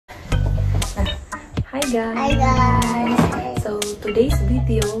Hi guys! Hi guys! So today's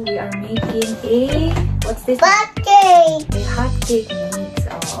video, we are making a, what's this? Pancake! A hot cake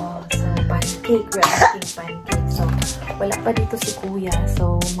mix. Oo. So pancake, we are making pancake. So wala pa dito si kuya.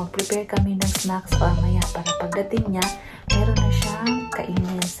 So mag-prepare kami ng snacks maya para pagdating niya, meron na siyang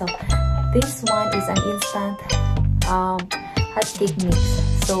kainin. So this one is an instant hot cake mix.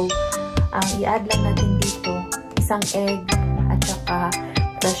 So i-add lang natin dito isang egg at saka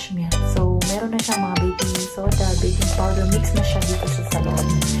fresh milk. So, meron na siyang mga baking soda, baking powder. Mix na siya dito sa salon.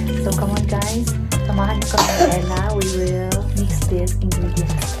 So, come on guys. Samahan niyo kami ni Ella. We will mix these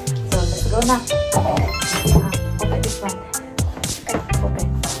ingredients. So, let's go na. Open this one. Open.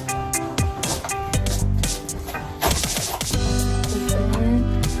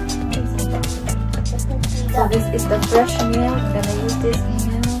 So, this is the fresh milk. I'm gonna use this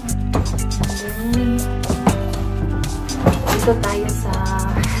milk. And then, dito tayo sa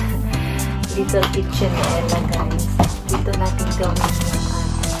little kitchen ni Ella, guys. Dito natin gawin yung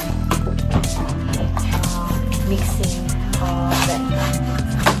mixing of that.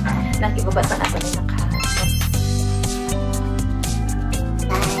 Nakibabasa natin yung nakaharap.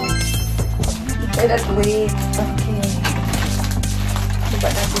 Let's wait. Okay. Diba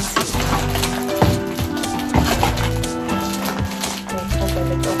natin si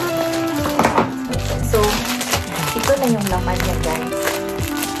so, ito na yung laman niya, guys.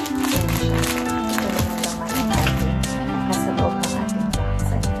 Ayan siya. Ito na yung laman ng ating nasa loob ng ating box.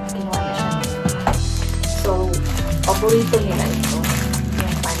 Ginawa na siya nila. So, paborito nila ito.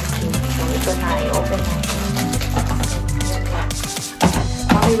 Yung pancake. So, ito na. I-open natin.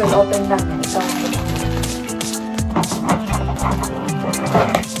 Mommy will open lang yan. Ito.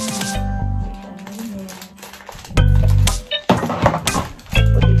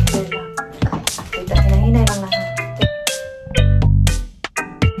 Hinahinay lang lahat.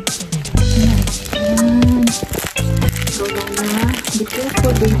 Be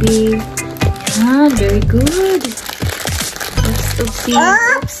careful, baby. Very good. Oopsie.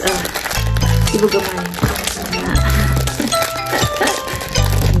 Oops. Ibu gamay.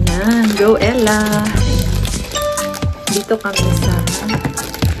 Ayan. Go, Ella. Dito kami sa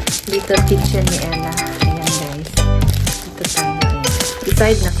little kitchen ni Ella. Ayan, guys. Dito tayo.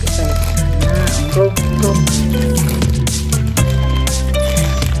 Decide na. Decide. Go. Go.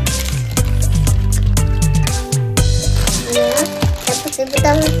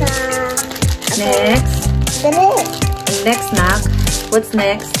 Next. Next snack. What's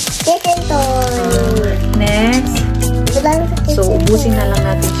next? Chicken toy. Next. So, ubusin na lang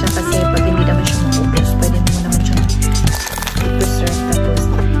natin siya kasi pag hindi naman siya maubos, pwede mo naman siyang i-preserve tapos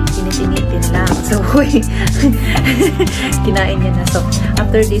init-initin lang. So, kinain niya na. So,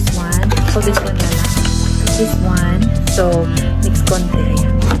 after this one, this one na lang. This one. So, mix konti.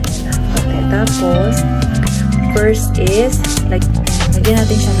 Ayan. Okay. Tapos, first is, like, lagyan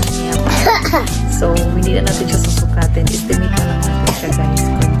natin siya ng milk. So, hindi na natin siya susukatin. Estimate na lang natin siya, guys.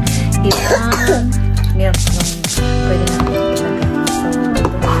 Kung ilang milk yung pwede natin ilagay. So,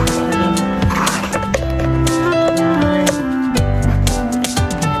 ito na natin. Yan.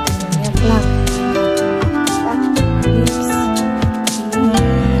 Milk lang. Lips.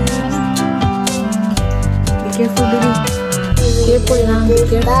 Be careful, baby. Careful lang. Be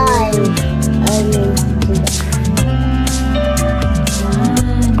careful.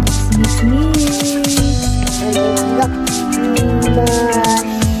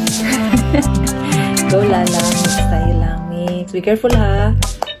 Go, Lala. Mix tayo lang. Mix. Be careful, ha.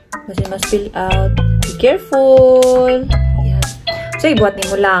 Kasi mas spill out. Be careful. Ayan. So, ibuhat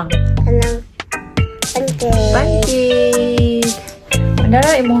mo lang. Anong pancake? Pancake.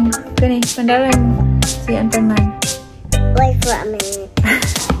 Mandara, imong. Kani. Mandara, si Antonman. Wait for a minute.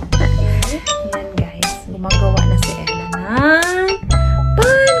 Ayan, guys. Gumagawa na si Ella ng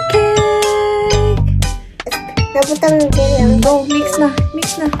pancake. Naputang diri. Go, mix na.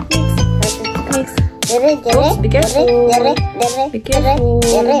 Mix na. Mix. Mix. Oops, be careful. Be careful.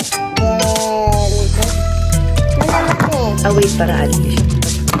 Wait, para alis siya.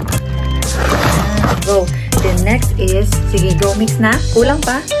 Go. Then next is, sige, go, mix na. Kulang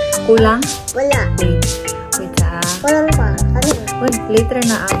pa? Kulang? Wala. Wait. Wait, Kulang pa. Ano? Wait, later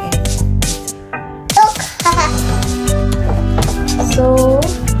na ang end. So,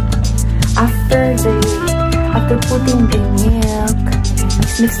 after putting the milk,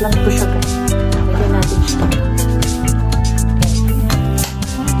 mix lang po siya, guys. Lagyan natin siya. Okay.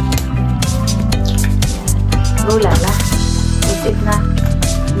 Go, Lala. Mix it na.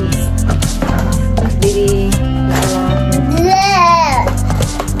 Mix. Baby. Lala.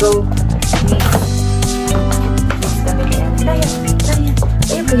 Go. Mix. Mix kami. Ayan. Ayan.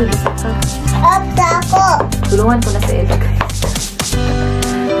 Ayan po yung isa pa. Up sa ako. Tulungan ko na si Ella, guys.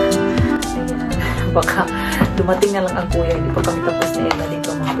 Ayan. Baka dumating na lang ang kuya. Hindi pa kami tapos ni Ella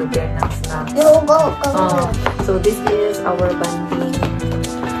dito mag-prepare ng snacks. So, this is our banding.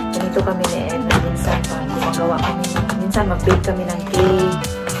 Ganito kami ni Ella. Minsan pa gumagawa kami. Minsan mag-bake kami ng cake.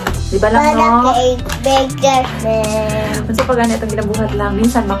 Di ba lang, no? Baker. So, pag ganito, ginabuhat lang.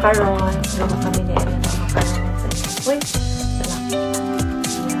 Minsan, macaron. Gawa kami ni Ella ng macaron. Wait.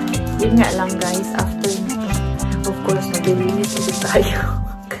 Yun nga lang, guys. After nito, of course, mag-release ulit tayo.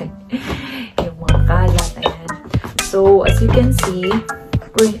 Okay. Yung mga kalat. Ayan. So, as you can see,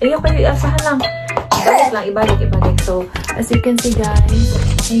 uy, ayaw kayo, asahan lang. Ibalik lang, ibalik. So, as you can see, guys,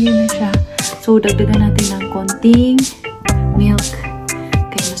 ayun na siya. So, dagdagan natin ng konting milk.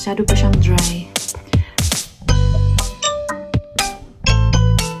 Kaya masyado pa siyang dry.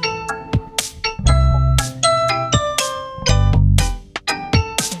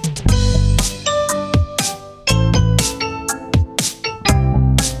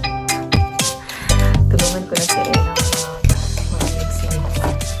 Tulungan ko na si Ella mag-mixing.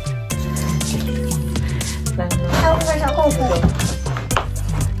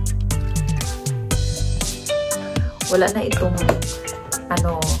 Wala na itong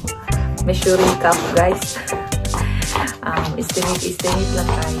measuring cup, guys. Estimate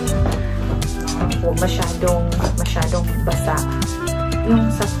lang tayo. Huwag masyadong basa. Yung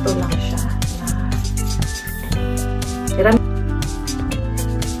sakto lang siya.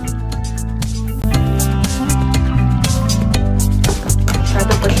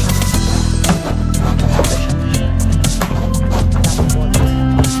 Masyado pa siya.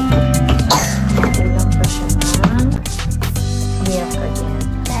 Kulang pa siya ng milk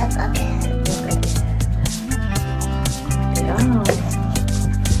again.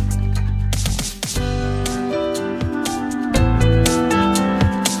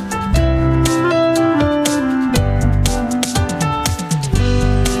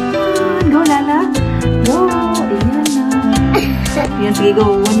 Go, Lala. Go. Ayan na. Ayan, sige,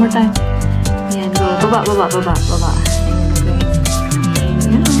 go. One more time. Ayan, go. Baba. Ayan na, guys.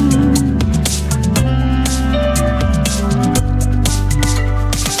 Ayan.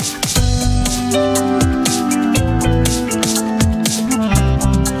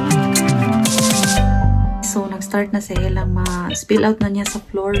 So, nag-start na si Ella ma-spill out na niya sa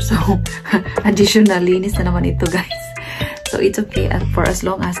floor. So, additional linis na naman ito, guys. So, it's okay for as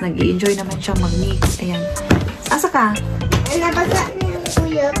long as nag-i-enjoy naman siyang mag-mix. Ayan. Asa ka? Nabasa na yung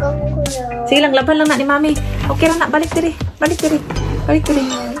kuya. Sige lang, laban lang na ni Mami. Okay lang na, balik diri.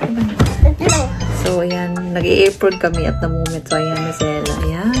 So, ayan. Nag-i-apron kami at the moment. So, ayan na si Ella.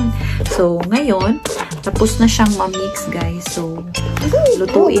 Ayan. So, ngayon, tapos na siyang ma-mix, guys. So,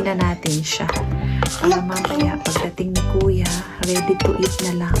 lutuin na natin siya. Para mamaya, pagdating ni Kuya, ready to eat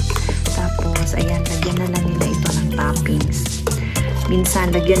na lang. Tapos, ayan, lagyan na lang nila ito ng toppings.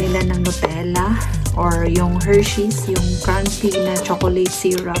 Minsan, lagyan nila ng Nutella or yung Hershey's, yung crunchy na chocolate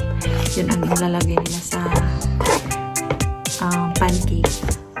syrup. Yun ang ilalagay nila sa pancake.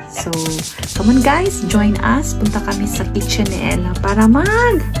 So, come on guys, join us. Punta kami sa kitchen ni Ella para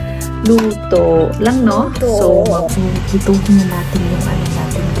magluto lang, no? So, lutuin na natin yung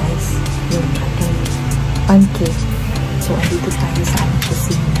natin, guys. Yung ating pancake. So, andito tayo sa aming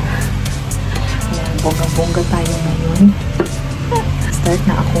kusina. Ayan, bongga-bongga tayo ngayon. Start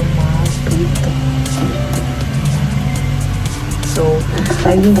na ako mag-prito. So,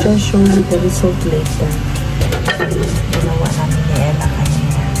 I will just show you the result later. Ginawa namin ni Ella kanina.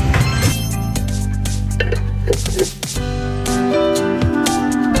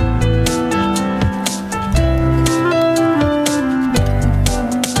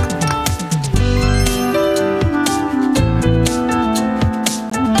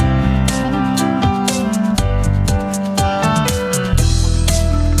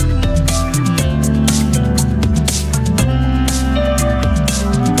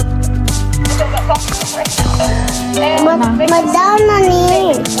 Madama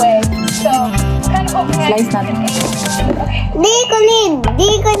ni. Slice natin. Di ko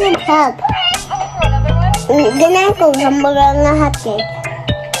need help. Ganyan ko, hamburger nga hati.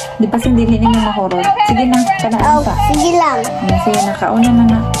 Di pa sindili ni mo mahurot. Sige na, kanaan ka. Sige lang. Sige na, kauna na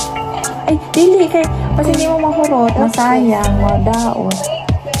na. Ay, dili kay kasi hindi mo mahurot. Masayang, madaon.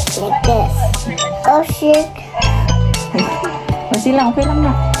 Like this. Oh shit. Kasi lang, okay lang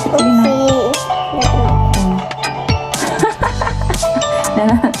na. Sige na.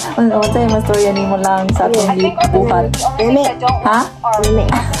 Ano tayo, mastorya ni mo lang sa atong buhat. Lami. Ha? Lami.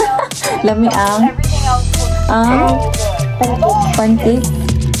 Lami ang? Pancake.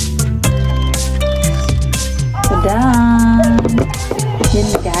 So, done. Yan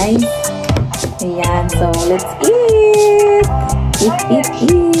guys. Ayan, so let's eat!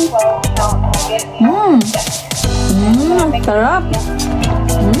 Eat! Sarap!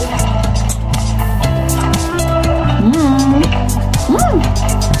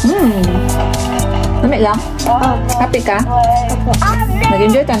 Lamig lang? Happy ka?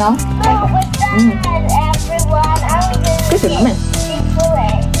 Nag-enjoy ka, no? Kasi naman.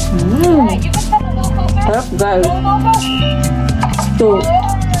 Sarap, guys. So,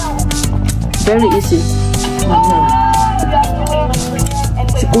 very easy.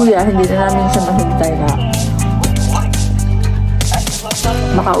 Si Kuya, hindi na namin siya mahintay na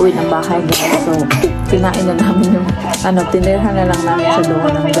makauwi ng bahay, guys. So, kinain na namin yung, tinirhan na lang namin sa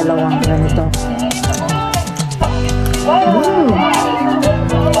doon ng dalawang ganito.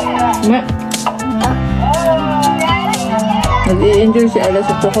 Nag-i-enjoy si Ella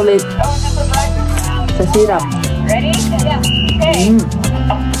sa chocolate, sa syrup.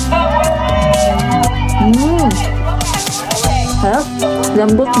 Sarap,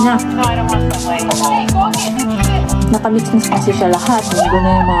 lambot niya. Nakamix-mix kasi siya lahat. Nandun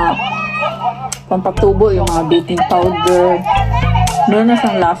na yung mga pampatubo, yung mga baking powder. Meron na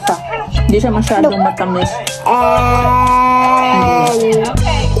siyang lasa. Hindi siya masyadong matamis.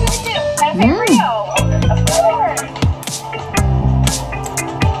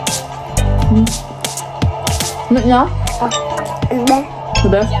 Ano niya? The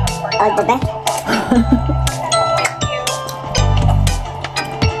best? The best.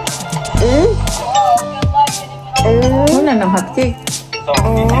 Ano na ng hotcake?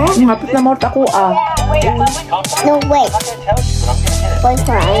 Yung hapit na mort ako, No, wait. Wait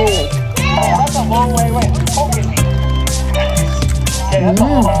for Amy.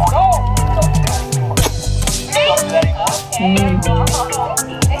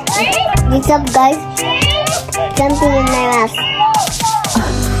 What's up, guys? Something in my mouth.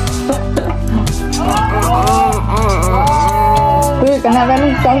 Uy,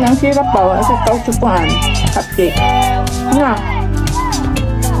 kanagaling ikaw ng syrup pa. Wala sa ikaw chupuan. Cupcake. Nga.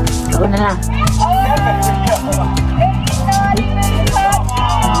 Ako na na.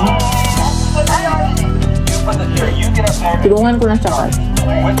 Tulungan ko na siya, Carl.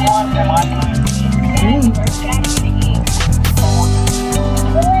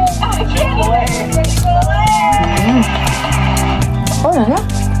 Oh, na?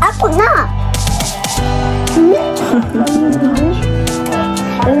 Ako na!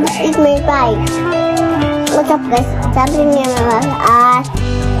 Eat my pie. What's up, guys? Something in my mouth.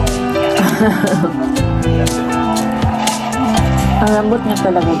 Ang lambot niya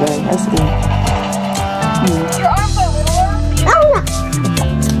talaga, guys. Ice cream. Ako na!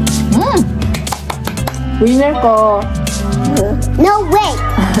 Winner ko! No way!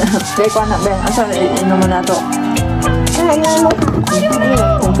 Kaya ko anak, Ben. Asan, inom mo na ito.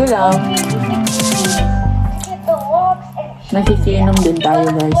 Okay lang. Nakikiinom din tayo,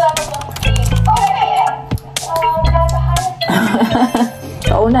 guys.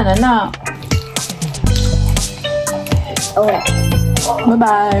 Kauna na. Alright.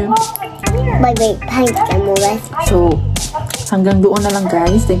 Bye-bye. Bye-bye. Thanks, guys. So, hanggang doon na lang,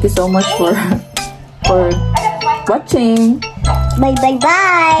 guys. Thank you so much for watching.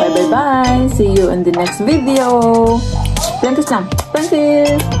 Bye-bye-bye. Bye-bye-bye. See you in the next video. Practice lang.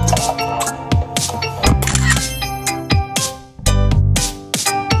 Practice.